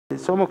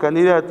Somos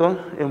candidatos,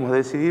 hemos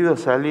decidido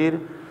salir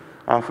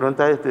a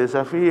afrontar este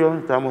desafío,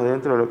 estamos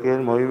dentro de lo que es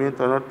el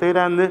Movimiento Norte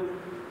Grande,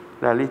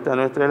 la lista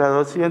nuestra es la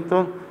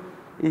 200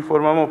 y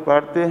formamos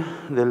parte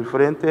del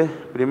Frente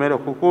Primero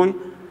Jujuy,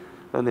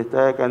 donde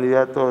está el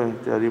candidato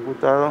a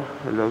diputado,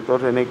 el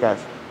doctor René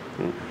Casa.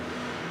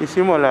 ¿Sí?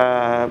 Hicimos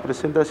la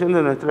presentación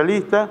de nuestra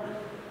lista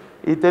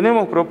y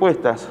tenemos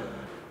propuestas,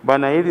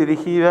 van a ir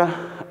dirigidas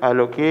a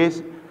lo que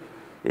es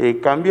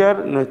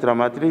cambiar nuestra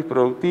matriz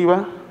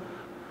productiva,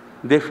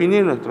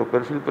 definir nuestro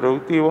perfil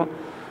productivo,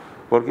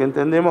 porque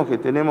entendemos que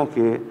tenemos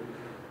que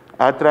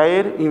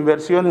atraer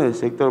inversiones del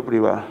sector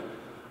privado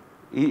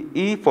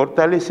y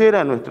fortalecer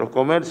a nuestros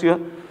comercios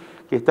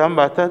que están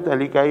bastante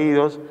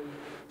alicaídos,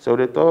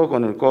 sobre todo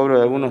con el cobro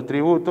de algunos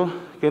tributos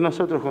que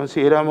nosotros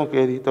consideramos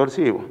que es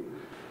distorsivo.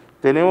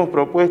 Tenemos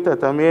propuestas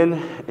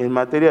también en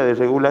materia de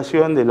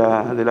regulación de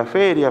la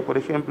feria, por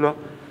ejemplo.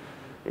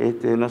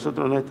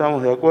 Nosotros no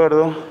estamos de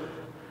acuerdo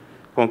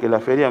con que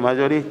la feria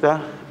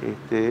mayorista,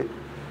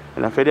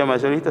 en la feria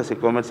mayorista se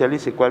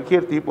comercialice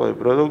cualquier tipo de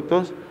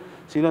productos,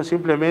 sino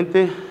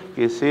simplemente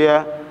que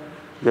sea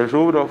del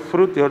rubro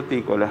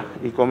fruti-hortícola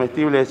y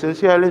comestibles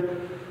esenciales,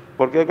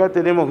 porque acá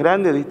tenemos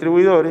grandes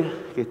distribuidores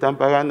que están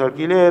pagando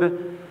alquiler,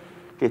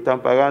 que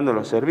están pagando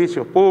los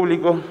servicios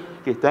públicos,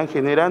 que están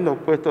generando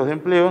puestos de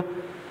empleo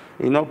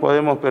y no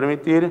podemos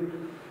permitir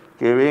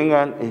que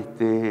vengan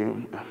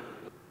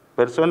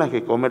personas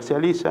que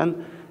comercializan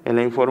en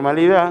la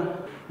informalidad.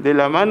 De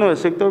la mano del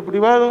sector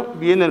privado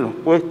vienen los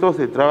puestos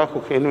de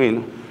trabajo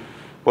genuinos.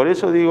 Por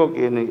eso digo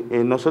que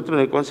nosotros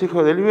en el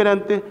Consejo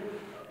Deliberante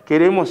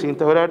queremos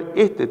instaurar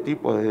este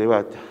tipo de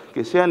debate,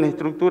 que sean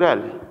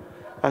estructurales,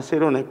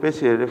 hacer una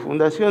especie de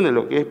refundación de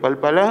lo que es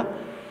Palpalá,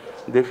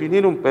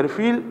 definir un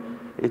perfil,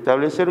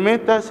 establecer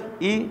metas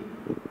y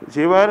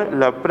llevar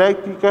la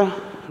práctica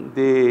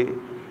de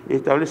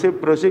establecer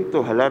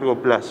proyectos a largo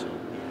plazo,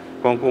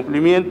 con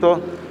cumplimiento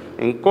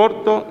en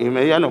corto y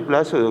mediano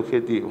plazo de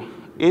objetivos.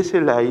 Esa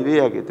es la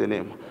idea que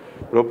tenemos,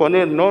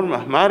 proponer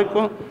normas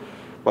marcos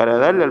para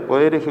darle al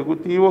Poder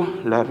Ejecutivo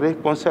la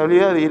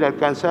responsabilidad de ir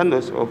alcanzando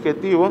esos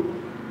objetivos,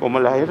 como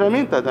las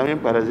herramientas también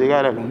para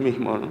llegar a los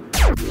mismos, ¿no?